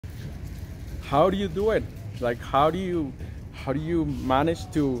how do you do it? Like, how do you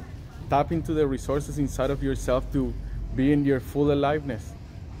manage to tap into the resources inside of yourself to be in your full aliveness?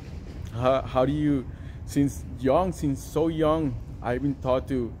 How do you, since so young, I've been taught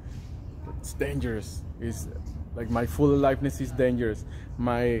to, it's dangerous. It's like my full aliveness is dangerous.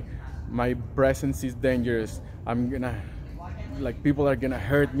 My presence is dangerous. I'm gonna, like, people are gonna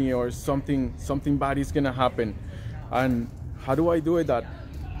hurt me, or something bad is gonna happen. And how do I do it?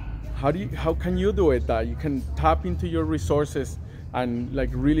 How can you do it, that you can tap into your resources and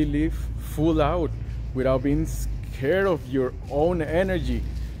like really live full out without being scared of your own energy,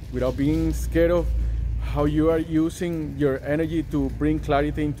 without being scared of how you are using your energy to bring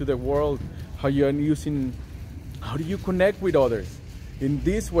clarity into the world, how do you connect with others in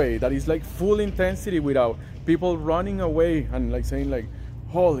this way that is like full intensity, without people running away and like saying like,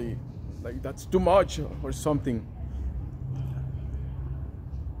 holy, like that's too much or something.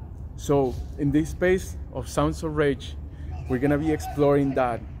 So in this space of Sounds of Rage, we're gonna be exploring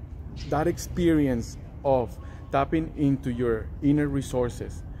that experience of tapping into your inner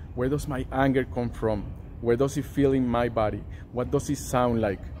resources. Where does my anger come from? Where does it feel in my body? What does it sound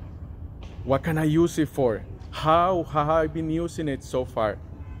like? What can I use it for? How have I been using it so far?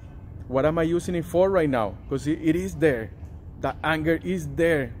 What am I using it for right now? Because it is there. That anger is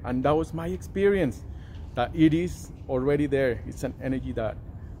there, and that was my experience. That it is already there. It's an energy that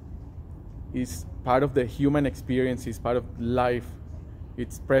is part of the human experience, is part of life.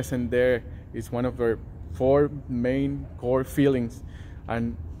 It's present there. It's one of our 4 main core feelings.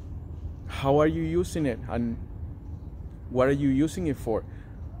 And how are you using it? And what are you using it for?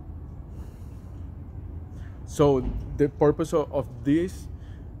 So the purpose of this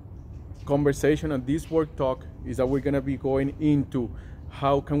conversation and this work talk is that we're going to be going into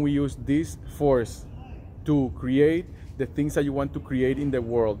how can we use this force to create the things that you want to create in the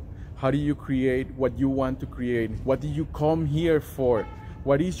world. How do you create what you want to create? What do you come here for?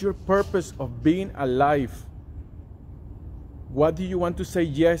 What is your purpose of being alive? What do you want to say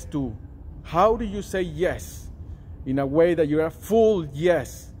yes to? How do you say yes in a way that you're a full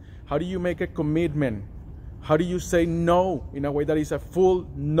yes? How do you make a commitment? How do you say no in a way that is a full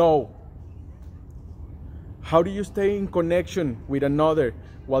no? How do you stay in connection with another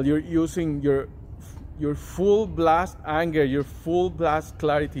while you're using your full blast anger, your full blast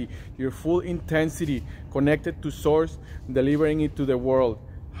clarity, your full intensity connected to source, delivering it to the world?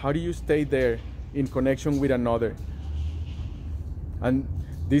 How do you stay there in connection with another? And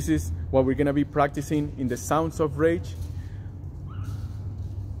this is what we're going to be practicing in the Sounds of Rage,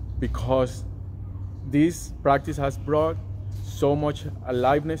 because this practice has brought so much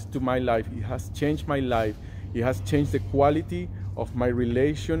aliveness to my life. It has changed my life. It has changed the quality of my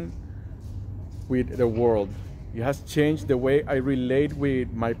relation with the world. It has changed the way I relate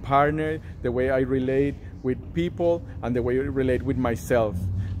with my partner, the way I relate with people, and the way I relate with myself.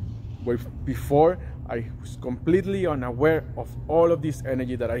 Where before, I was completely unaware of all of this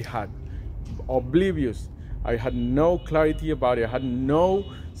energy that I had. Oblivious. I had no clarity about it. I had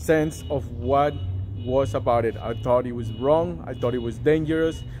no sense of what was about it. I thought it was wrong. I thought it was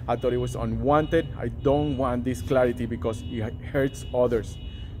dangerous. I thought it was unwanted. I don't want this clarity because it hurts others.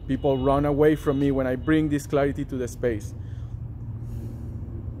 People run away from me when I bring this clarity to the space.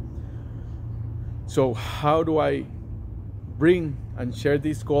 So how do I bring and share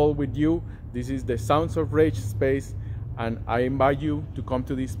this goal with you? This is the Sounds of Rage space, and I invite you to come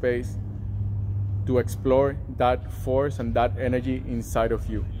to this space to explore that force and that energy inside of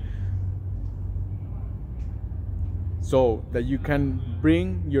you, so that you can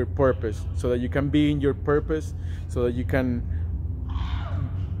bring your purpose, so that you can be in your purpose, so that you can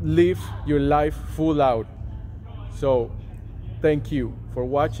live your life full out. So thank you for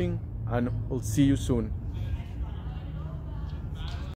watching, and we'll see you soon.